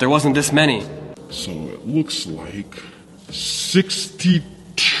 but there wasn't this many. So it looks like 62.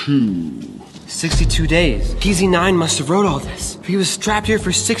 62 days. PZ9 must have wrote all this. He was trapped here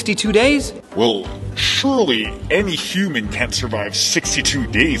for 62 days? Well, surely any human can't survive 62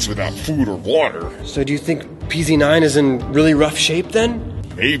 days without food or water. So do you think PZ9 is in really rough shape then?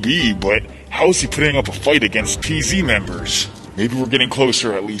 Maybe, but how is he putting up a fight against PZ members? Maybe we're getting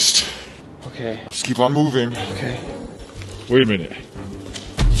closer at least. Okay. Just keep on moving. Okay. Wait a minute.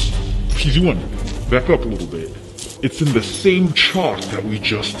 PZ1, back up a little bit. It's in the same chalk that we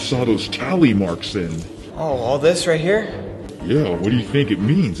just saw those tally marks in. Oh, all this right here? Yeah, what do you think it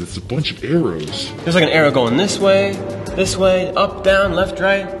means? It's a bunch of arrows. There's like an arrow going this way, up, down, left,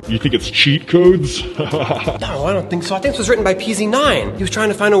 right. You think it's cheat codes? No, I don't think so. I think this was written by PZ9. He was trying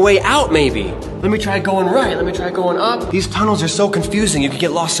to find a way out, maybe. Let me try going right. Let me try going up. These tunnels are so confusing. You could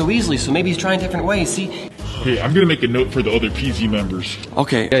get lost so easily, so maybe he's trying different ways, see? Hey, I'm gonna make a note for the other PZ members.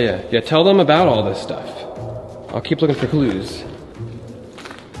 Okay. Yeah, tell them about all this stuff. I'll keep looking for clues.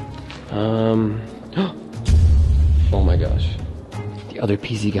 Oh my gosh. The other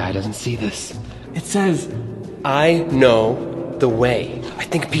PZ guy doesn't see this. It says, I know the way. I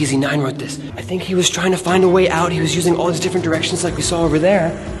think PZ9 wrote this. I think he was trying to find a way out. He was using all these different directions like we saw over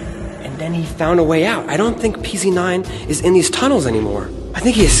there. And then he found a way out. I don't think PZ9 is in these tunnels anymore. I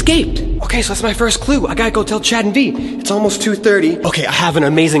think he escaped. Okay, so that's my first clue. I gotta go tell Chad and V. It's almost 2:30. Okay, I have an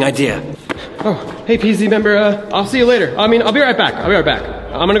amazing idea. Oh, hey PZ member, I'll see you later. I'll be right back.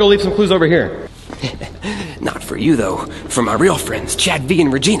 I'm gonna go leave some clues over here. Not for you, though. For my real friends, Chad V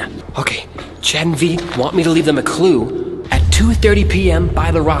and Regina. Okay, Chad and V want me to leave them a clue at 2:30 p.m.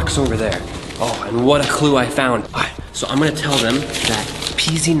 by the rocks over there. Oh, and what a clue I found. All right, so I'm gonna tell them that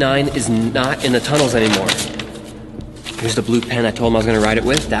PZ9 is not in the tunnels anymore. Here's the blue pen I told them I was gonna write it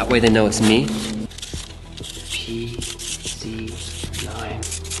with. That way they know it's me.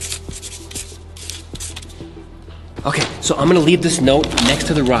 PZ9. Okay, so I'm gonna leave this note next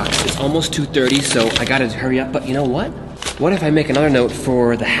to the rocks. It's almost 2:30, so I gotta hurry up. But you know what? What if I make another note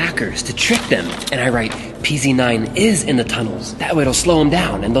for the hackers to trick them? And I write, PZ9 is in the tunnels. That way it'll slow them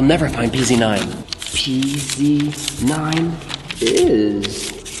down and they'll never find PZ9. PZ9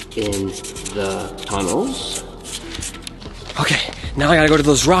 is in the tunnels. Okay, now I gotta go to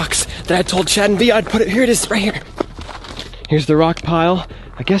those rocks that I told Chad and V I'd put it. Here it is, right here. Here's the rock pile.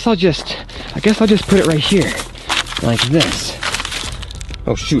 I guess I'll just put it right here, like this.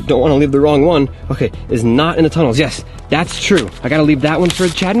 Oh shoot, don't want to leave the wrong one. Okay, is not in the tunnels. Yes, that's true. I gotta leave that one for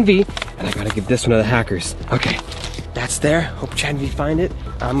Chad and V, and I gotta give this one to the hackers. Okay, that's there. Hope Chad and V find it.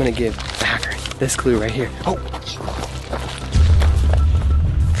 I'm gonna give the hacker this clue right here. Oh.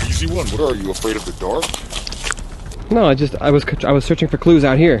 PZ1, what are you, afraid of the dark? No, I was searching for clues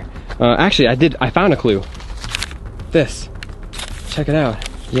out here. Actually, I found a clue. This. Check it out.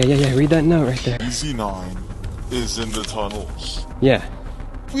 Yeah, read that note right there. PZ9 is in the tunnels. Yeah.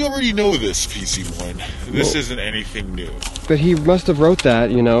 We already know this, PZ1. This isn't anything new. But he must have wrote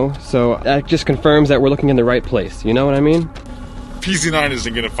that, you know, so that just confirms that we're looking in the right place. You know what I mean? PZ9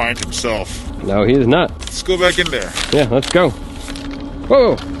 isn't gonna find himself. No, he is not. Let's go back in there. Yeah, let's go.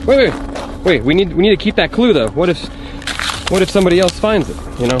 Whoa, wait, we need to keep that clue though. What if somebody else finds it?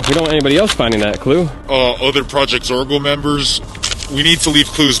 You know, we don't want anybody else finding that clue. Other Project Zorgo members, we need to leave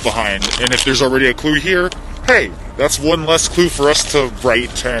clues behind. And if there's already a clue here, hey, that's one less clue for us to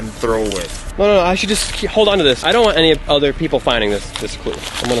write and throw away. No, I should just hold on to this. I don't want any other people finding this clue.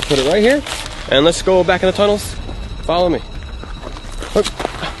 I'm gonna put it right here, and let's go back in the tunnels. Follow me. Oh.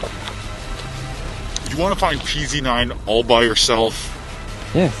 You want to find PZ9 all by yourself?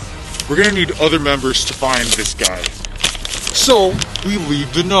 Yes. We're gonna need other members to find this guy. So, we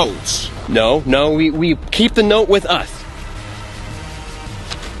leave the notes. No, we keep the note with us.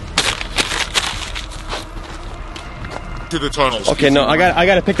 To the tunnels. Okay, no, I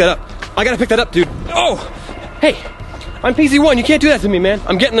gotta pick that up. I gotta pick that up, dude. Oh! Hey! I'm PZ1, you can't do that to me, man.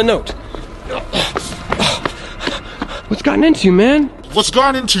 I'm getting the note. What's gotten into you, man? What's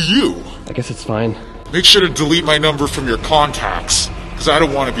gotten into you? I guess it's fine. Make sure to delete my number from your contacts, because I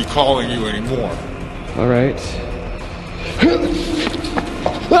don't want to be calling you anymore. Alright.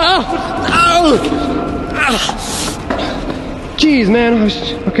 Jeez, man.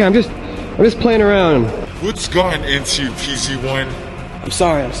 Okay, I'm just playing around. What's gotten into you, PZ1? I'm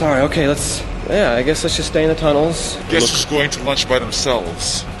sorry. Okay, I guess let's just stay in the tunnels. Guess who's going to lunch by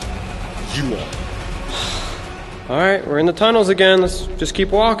themselves? You are. Alright, we're in the tunnels again. Let's just keep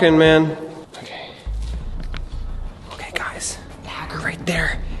walking, man. Okay, guys. The hacker right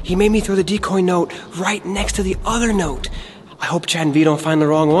there. He made me throw the decoy note right next to the other note. I hope Chad and V don't find the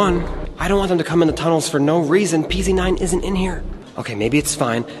wrong one. I don't want them to come in the tunnels for no reason. PZ9 isn't in here. Okay, maybe it's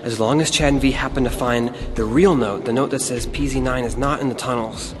fine, as long as Chad and V happen to find the real note, the note that says PZ9 is not in the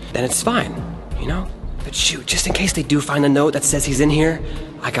tunnels, then it's fine, you know? But shoot, just in case they do find the note that says he's in here,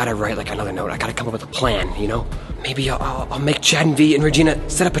 I gotta write like another note. I gotta come up with a plan, you know? Maybe I'll make Chad and V and Regina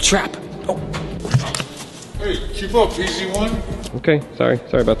set up a trap. Oh. Hey, keep up, PZ1. Okay, sorry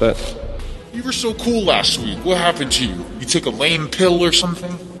about that. You were so cool last week. What happened to you? You took a lame pill or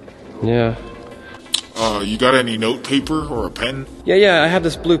something? Yeah. You got any note paper or a pen? Yeah, I have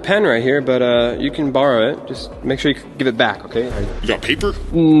this blue pen right here, but you can borrow it. Just make sure you give it back, okay? You got paper?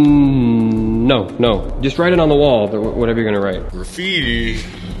 No. Just write it on the wall, whatever you're gonna write. Graffiti.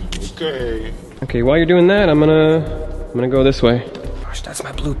 Okay. Okay, while you're doing that, I'm gonna go this way. Gosh, that's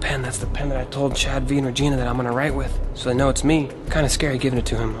my blue pen. That's the pen that I told Chad, V, and Regina that I'm gonna write with, so they know it's me. Kind of scary giving it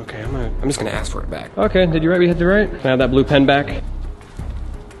to him. Okay, I'm just gonna ask for it back. Okay, did you write what you had to write? Can I have that blue pen back?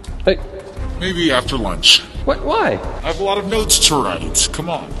 Hey. Maybe after lunch. What? Why? I have a lot of notes to write. Come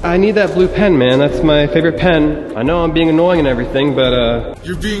on. I need that blue pen, man. That's my favorite pen. I know I'm being annoying and everything, but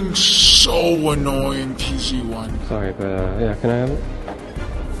You're being so annoying, PZ1. Sorry, but yeah, can I have it?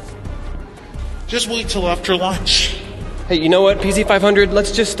 Just wait till after lunch. Hey, you know what, PZ500?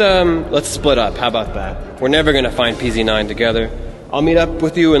 Let's just let's split up. How about that? We're never gonna find PZ9 together. I'll meet up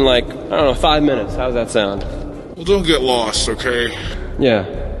with you in like, I don't know, 5 minutes. How's that sound? Well, don't get lost, okay?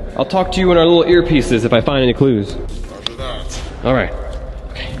 Yeah. I'll talk to you in our little earpieces if I find any clues. After that. All right.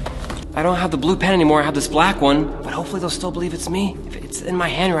 Okay. I don't have the blue pen anymore. I have this black one, but hopefully they'll still believe it's me. If it's in my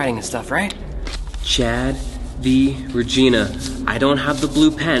handwriting and stuff, right? Chad, V, Regina. I don't have the blue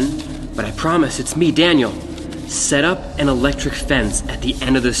pen, but I promise it's me, Daniel. set up an electric fence at the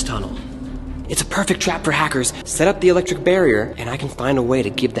end of this tunnel. It's a perfect trap for hackers. Set up the electric barrier, and I can find a way to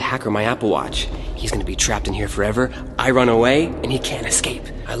give the hacker my Apple Watch. He's gonna be trapped in here forever. I run away, and he can't escape.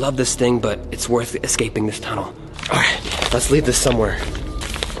 I love this thing, but it's worth escaping this tunnel. All right, let's leave this somewhere.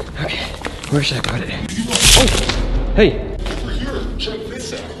 Okay, where should I put it? Oh, hey. Over here, check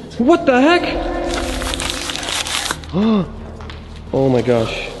this out. What the heck? Oh my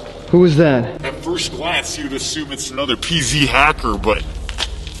gosh. Who is that? At first glance, you'd assume it's another PZ hacker, but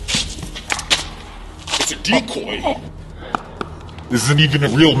it's a decoy. This isn't even a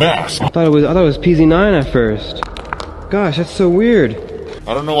real mask. I thought it was PZ9 at first. Gosh, that's so weird.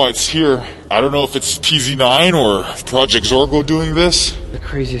 I don't know why it's here. I don't know if it's PZ9 or Project Zorgo doing this. The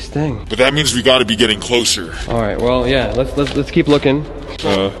craziest thing. But that means we got to be getting closer. All right. Well, yeah. Let's keep looking.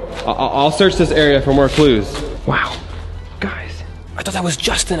 I'll search this area for more clues. Wow, guys. I thought that was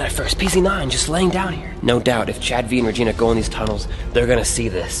Justin at first. PZ9 just laying down here. No doubt, if Chad, V, and Regina go in these tunnels, they're gonna see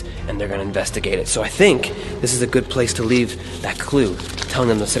this and they're gonna investigate it. So I think this is a good place to leave that clue, telling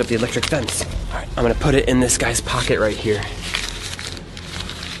them to set up the electric fence. All right. I'm gonna put it in this guy's pocket right here.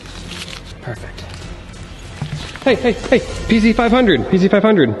 Perfect. Hey, PZ500,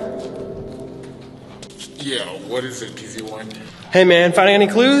 PZ500. Yeah, what is it, PZ1? Hey man, finding any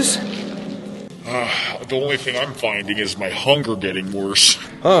clues? The only thing I'm finding is my hunger getting worse.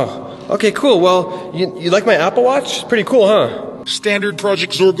 Oh, okay, cool. Well, you like my Apple Watch? It's pretty cool, huh? Standard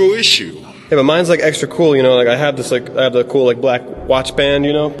Project Zorgo issue. Yeah, but mine's like extra cool, you know, like I have the cool like black watch band,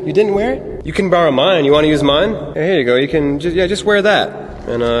 you know? You didn't wear it? You can borrow mine. You want to use mine? Yeah, here you go. You can just wear that.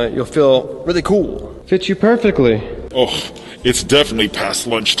 And you'll feel really cool. Fits you perfectly. Oh, it's definitely past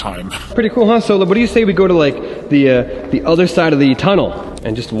lunchtime. Pretty cool, huh? So what do you say we go to like the other side of the tunnel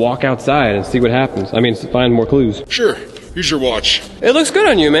and just walk outside and see what happens? I mean, find more clues. Sure. Here's your watch. It looks good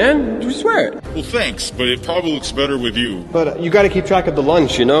on you, man. Just wear it. Well, thanks, but it probably looks better with you. But you got to keep track of the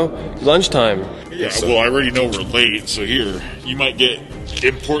lunch, you know? Lunchtime. Yeah, well, I already know we're late, so here, you might get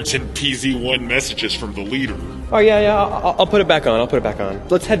important PZ1 messages from the leader. Oh, yeah, I'll put it back on.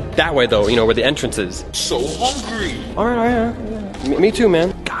 Let's head that way, though, you know, where the entrance is. So hungry. All right. Yeah. Me too,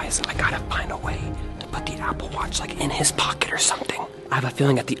 man. Guys, I gotta find a way to put the Apple Watch, like, in his pocket or something. I have a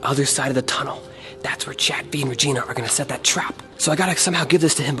feeling at the other side of the tunnel, that's where Chad, V, and Regina are gonna set that trap. So I gotta somehow give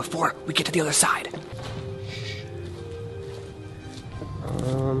this to him before we get to the other side.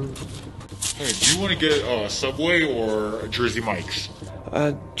 Hey, do you want to get Subway or Jersey Mike's?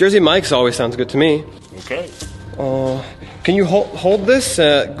 Jersey Mike's always sounds good to me. Okay. Can you hold this?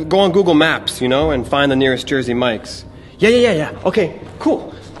 Go on Google Maps, you know, and find the nearest Jersey Mike's. Yeah. Okay,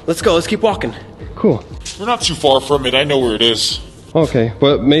 cool. Let's go. Let's keep walking. Cool. We're not too far from it. I know where it is. Okay,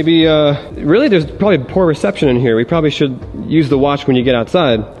 but maybe, really, there's probably poor reception in here. We probably should use the watch when you get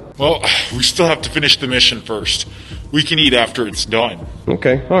outside. Well, we still have to finish the mission first. We can eat after it's done.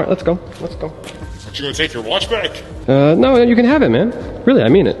 Okay, all right, let's go. Aren't you going to take your watch back? No, you can have it, man. Really, I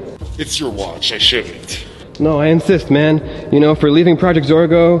mean it. It's your watch. I shouldn't. No, I insist, man. You know, for leaving Project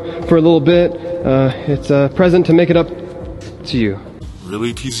Zorgo for a little bit, it's a present to make it up to you.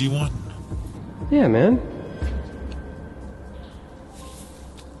 Really, PZ1? Yeah, man.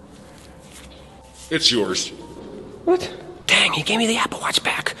 It's yours. What? Dang, he gave me the Apple Watch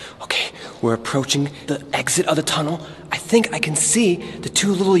back. Okay, we're approaching the exit of the tunnel. I think I can see the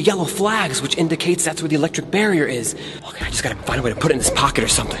two little yellow flags, which indicates that's where the electric barrier is. Okay, I just gotta find a way to put it in his pocket or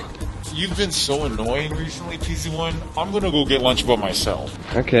something. You've been so annoying recently, PZ1. I'm gonna go get lunch by myself.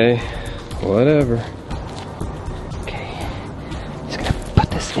 Okay, whatever. Okay, just gonna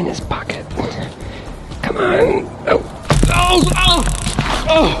put this in his pocket. Come on.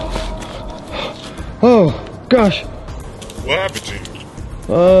 Oh, gosh. What happened to you?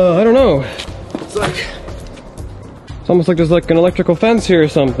 I don't know. It's almost like there's like an electrical fence here or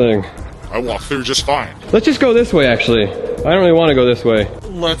something. I walked through just fine. Let's just go this way, actually. I don't really want to go this way.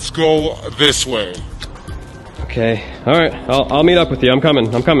 Let's go this way. Okay. All right. I'll meet up with you. I'm coming.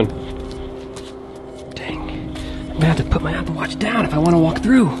 Dang. I'm gonna have to put my Apple Watch down if I want to walk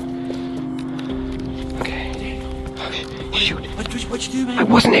through. Okay. Oh, shoot. What'd you do, man? I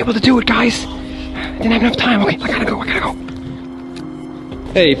wasn't able to do it, guys. I didn't have enough time. Okay, I gotta go.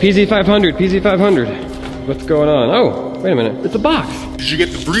 Hey, PZ500. What's going on? Oh, wait a minute. It's a box. Did you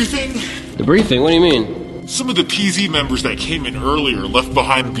get the briefing? The briefing? What do you mean? Some of the PZ members that came in earlier left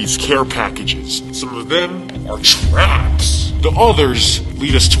behind these care packages. Some of them are traps. The others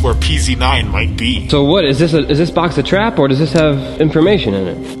lead us to where PZ9 might be. So what, is this box a trap, or does this have information in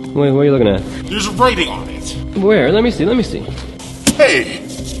it? What are you looking at? There's writing on it. Where? Let me see. Hey,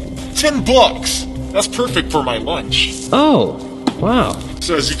 $10. That's perfect for my lunch. Oh, wow.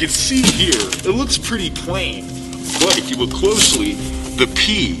 So as you can see here, it looks pretty plain. But if you look closely, the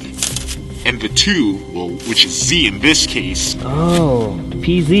P and the 2, well, which is Z in this case. Oh,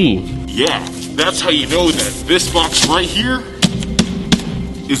 PZ. Yeah, that's how you know that this box right here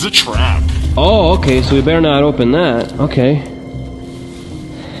is a trap. Oh, okay, so we better not open that. Okay.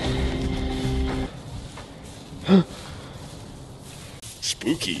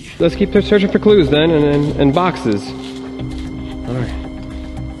 Spooky. Let's keep searching for clues then, and boxes. Alright.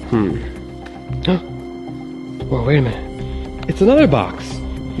 Whoa, wait a minute. It's another box.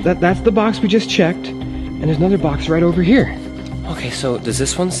 That's the box we just checked, and there's another box right over here. Okay, so does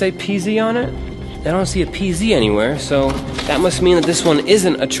this one say PZ on it? I don't see a PZ anywhere, so that must mean that this one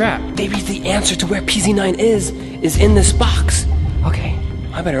isn't a trap. Maybe the answer to where PZ9 is in this box. Okay,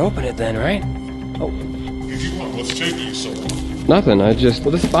 I better open it then, right? Oh. If you want, what's taking you so long? Nothing, well,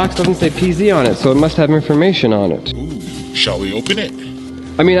 this box doesn't say PZ on it, so it must have information on it. Ooh, shall we open it?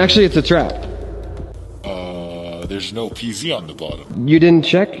 I mean, actually, it's a trap. There's no PZ on the bottom. You didn't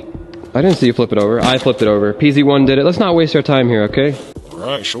check? I didn't see you flip it over. I flipped it over. PZ1 did it. Let's not waste our time here, okay?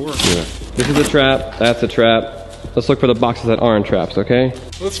 Alright, sure. Yeah. This is a trap. That's a trap. Let's look for the boxes that aren't traps, okay?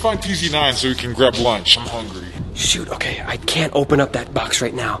 Let's find PZ9 so we can grab lunch. I'm hungry. Shoot, okay, I can't open up that box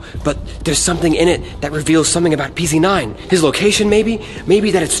right now, but there's something in it that reveals something about PZ9. His location, maybe?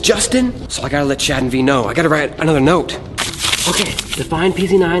 Maybe that it's Justin? So I gotta let Chad and V know. I gotta write another note. Okay, to find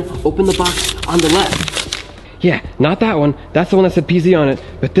PZ9, open the box on the left. Yeah, not that one. That's the one that said PZ on it,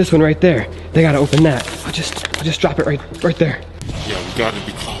 but this one right there. They gotta open that. I'll just drop it right there. Yeah, we gotta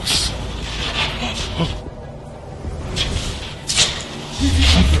be close.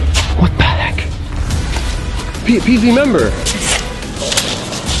 What the heck? PZ member.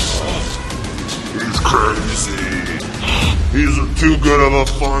 He's crazy. He's too good of a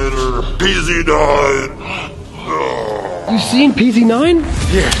fighter. PZ died. You seen PZ9?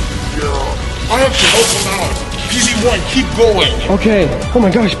 Yeah. I have to help him out. PZ1, keep going. Okay. Oh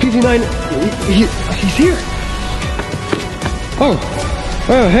my gosh, PZ9, he's here. Oh,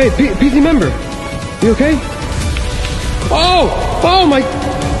 hey, PZ member. You okay? Oh my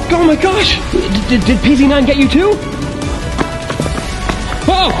gosh. Did PZ9 get you too?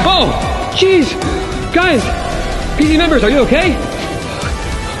 Oh, jeez. Guys, PZ members, are you okay?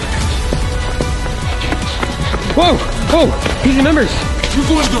 Whoa, PZ members. You're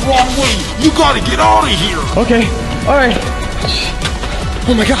going the wrong way. You gotta get out of here. Okay, alright.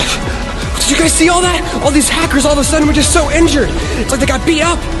 Oh my gosh. Did you guys see all that? All these hackers all of a sudden were just so injured. It's like they got beat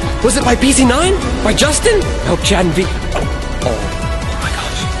up. Was it by PZ9? By Justin? I hope Chad and V... Oh my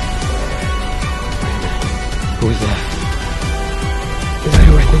gosh. Who is that? Is that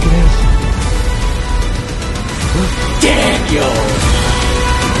who I think it is? Daniel!